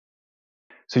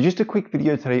So just a quick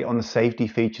video today on the safety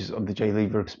features of the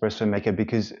JLever espresso maker,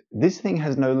 because this thing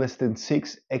has no less than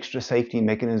 6 extra safety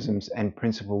mechanisms and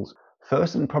principles.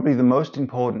 First, and probably the most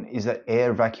important, is that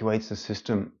air evacuates the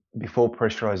system before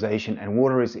pressurization and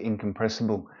water is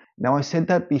incompressible. Now, I said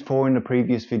that before in the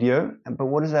previous video, but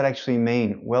what does that actually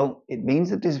mean? Well, it means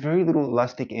that there's very little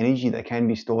elastic energy that can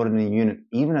be stored in a unit,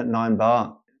 even at 9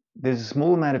 bar. There's a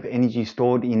small amount of energy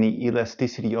stored in the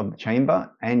elasticity of the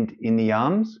chamber and in the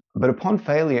arms, but upon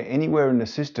failure anywhere in the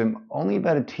system, only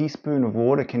about a teaspoon of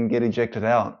water can get ejected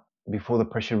out before the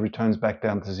pressure returns back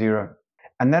down to zero.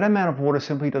 And that amount of water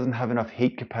simply doesn't have enough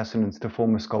heat capacitance to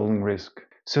form a scalding risk.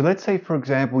 So let's say, for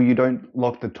example, you don't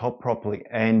lock the top properly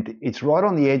and it's right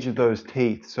on the edge of those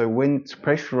teeth. So when it's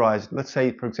pressurized, let's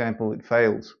say, for example, it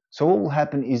fails. So what will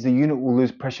happen is the unit will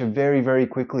lose pressure very, very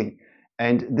quickly.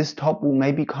 And this top will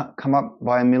maybe come up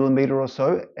by a millimeter or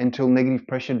so until negative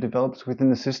pressure develops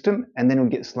within the system, and then it'll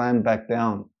get slammed back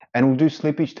down. And we'll do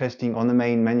slippage testing on the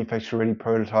main manufacturer-ready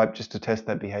prototype just to test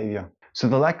that behavior. So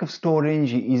the lack of stored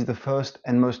energy is the first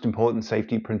and most important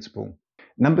safety principle.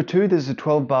 Number 2, there's a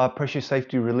 12 bar pressure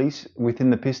safety release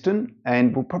within the piston,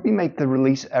 and we'll probably make the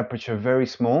release aperture very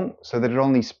small so that it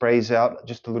only sprays out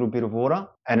just a little bit of water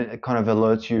and it kind of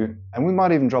alerts you. And we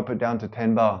might even drop it down to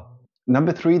 10 bar.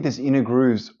 Number 3, there's inner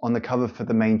grooves on the cover for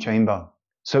the main chamber.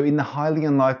 So in the highly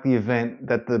unlikely event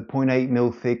that the 0.8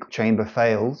 mil thick chamber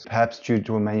fails, perhaps due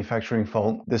to a manufacturing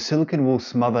fault, the silicone will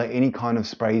smother any kind of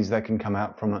sprays that can come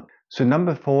out from it. So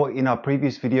number 4, in our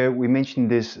previous video, we mentioned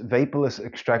this vaporless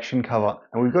extraction cover,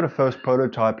 and we've got a first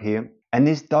prototype here, and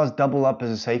this does double up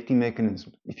as a safety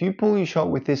mechanism. If you pull your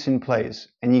shot with this in place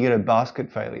and you get a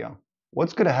basket failure,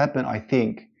 what's going to happen, I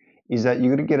think, is that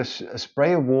you're going to get a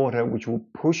spray of water which will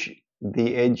push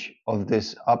the edge of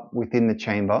this up within the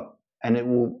chamber, and it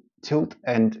will tilt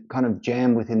and kind of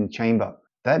jam within the chamber.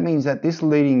 That means that this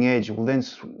leading edge will then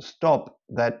stop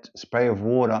that spray of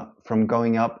water from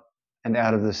going up and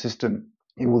out of the system.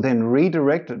 It will then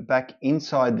redirect it back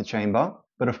inside the chamber,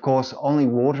 but of course only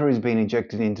water is being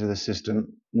ejected into the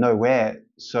system, no air,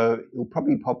 so it will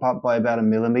probably pop up by about a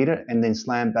millimeter and then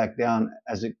slam back down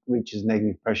as it reaches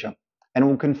negative pressure. And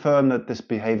we'll confirm that this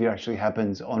behavior actually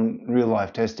happens on real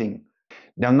life testing.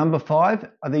 Now, number 5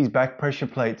 are these back pressure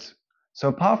plates. So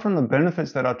apart from the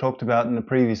benefits that I talked about in the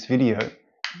previous video,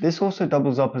 this also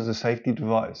doubles up as a safety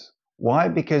device. Why?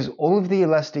 Because all of the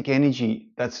elastic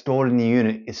energy that's stored in the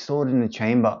unit is stored in the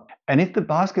chamber. And if the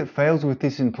basket fails with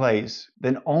this in place,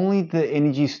 then only the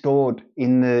energy stored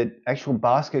in the actual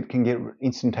basket can get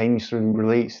instantaneously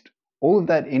released. All of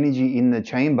that energy in the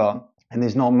chamber, and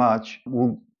there's not much,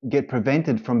 will get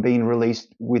prevented from being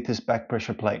released with this back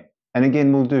pressure plate. And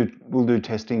again, we'll do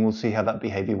testing, we'll see how that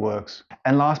behavior works.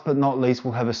 And last but not least,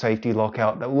 we'll have a safety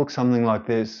lockout that will look something like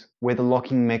this, where the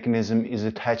locking mechanism is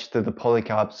attached to the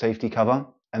polycarb safety cover,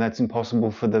 and that's impossible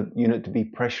for the unit to be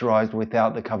pressurized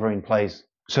without the cover in place.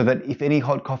 So that if any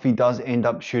hot coffee does end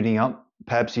up shooting up,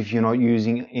 perhaps if you're not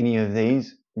using any of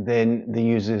these, then the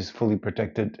user is fully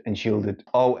protected and shielded.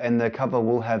 Oh, and the cover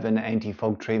will have an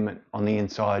anti-fog treatment on the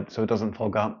inside so it doesn't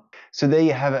fog up. So there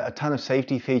you have it, a ton of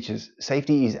safety features.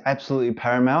 Safety is absolutely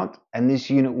paramount, and this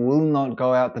unit will not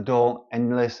go out the door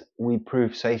unless we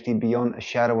prove safety beyond a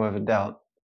shadow of a doubt.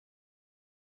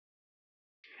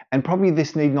 And probably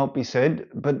this need not be said,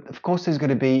 but of course there's going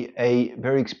to be a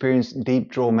very experienced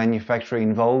deep draw manufacturer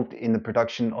involved in the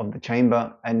production of the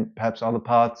chamber and perhaps other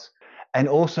parts, and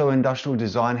also industrial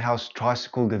design house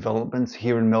Tricycle Developments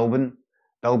here in Melbourne.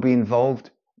 They'll be involved.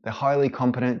 They're highly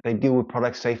competent. They deal with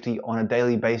product safety on a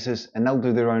daily basis, and they'll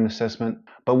do their own assessment.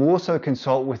 But we'll also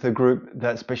consult with a group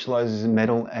that specializes in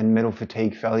metal and metal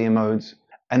fatigue failure modes,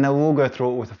 and they'll all go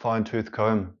through it with a fine-tooth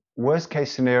comb. Worst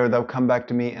case scenario, they'll come back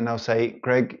to me and they'll say,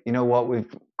 Greg, you know what,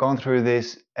 we've gone through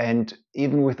this, and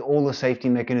even with all the safety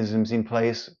mechanisms in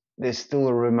place, there's still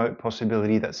a remote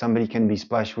possibility that somebody can be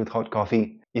splashed with hot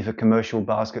coffee if a commercial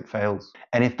basket fails.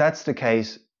 And if that's the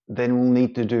case, then we'll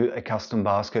need to do a custom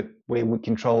basket where we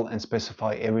control and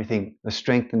specify everything: the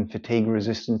strength and fatigue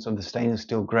resistance of the stainless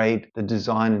steel grade, the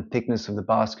design and thickness of the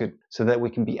basket, so that we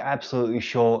can be absolutely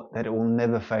sure that it will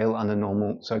never fail under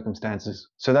normal circumstances.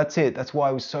 So that's it. That's why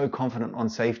I was so confident on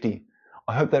safety.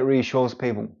 I hope that reassures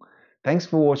people. Thanks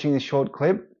for watching this short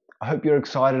clip. I hope you're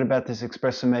excited about this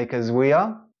espresso maker as we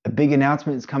are. A big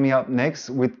announcement is coming up next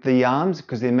with the arms,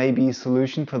 because there may be a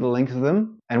solution for the length of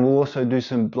them. And we'll also do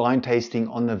some blind tasting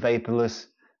on the vaporless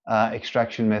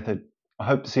extraction method. I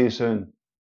hope to see you soon.